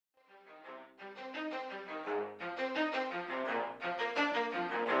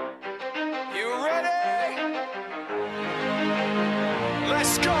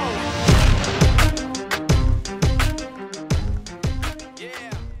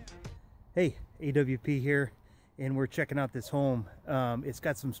Hey, AWP here, and we're checking out this home. It's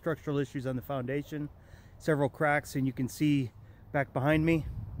got some structural issues on the foundation, several cracks, and you can see back behind me,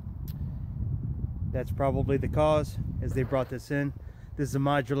 that's probably the cause as they brought this in. This is a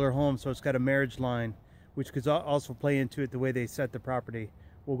modular home, so it's got a marriage line, which could also play into it the way they set the property.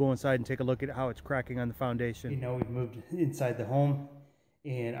 We'll go inside and take a look at how it's cracking on the foundation. You know, we've moved inside the home,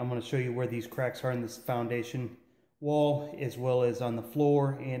 and I'm going to show you where these cracks are in this foundation wall, as well as on the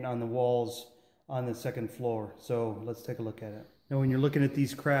floor and on the walls on the second floor. So let's take a look at it. Now, when you're looking at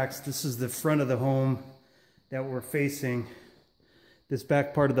these cracks, this is the front of the home that we're facing. This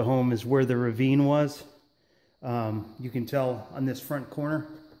back part of the home is where the ravine was. You can tell on this front corner,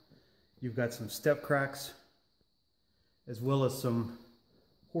 you've got some step cracks, as well as some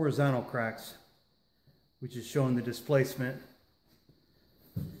horizontal cracks, which is showing the displacement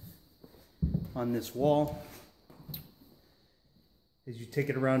on this wall. As you take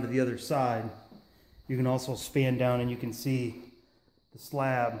it around to the other side, you can also span down and you can see the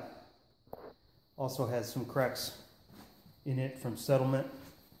slab also has some cracks in it from settlement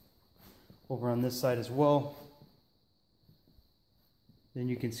over on this side as well. Then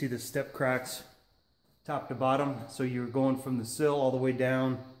you can see the step cracks top to bottom. So you're going from the sill all the way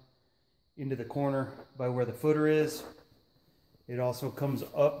down into the corner by where the footer is. It also comes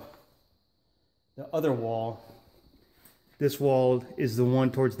up the other wall. This wall is the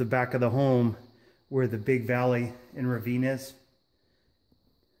one towards the back of the home where the big valley and ravine is.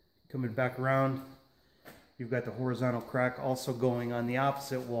 Coming back around, you've got the horizontal crack also going on the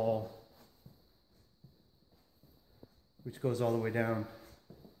opposite wall, which goes all the way down.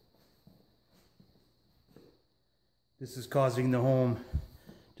 This is causing the home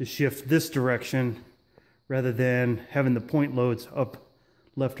to shift this direction rather than having the point loads up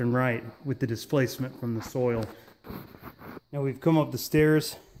left and right with the displacement from the soil. Now we've come up the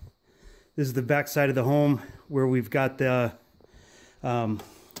stairs. This is the back side of the home where we've got the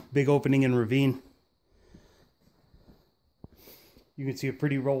big opening and ravine. You can see a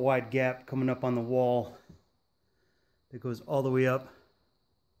pretty real wide gap coming up on the wall that goes all the way up.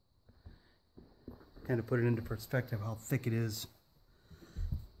 Kind of put it into perspective how thick it is.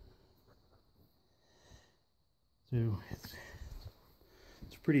 So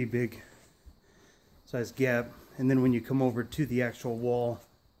it's a pretty big size gap. And then when you come over to the actual wall,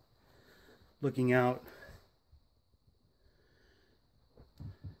 looking out,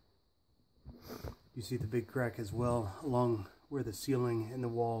 you see the big crack as well along where the ceiling and the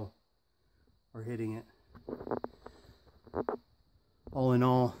wall are hitting it. All in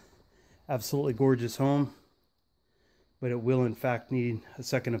all, absolutely gorgeous home, but it will in fact need a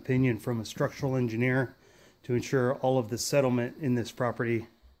second opinion from a structural engineer to ensure all of the settlement in this property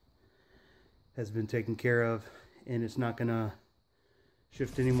has been taken care of and it's not going to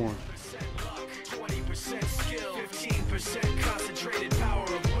shift anymore. 20% luck, 20% skill, 15%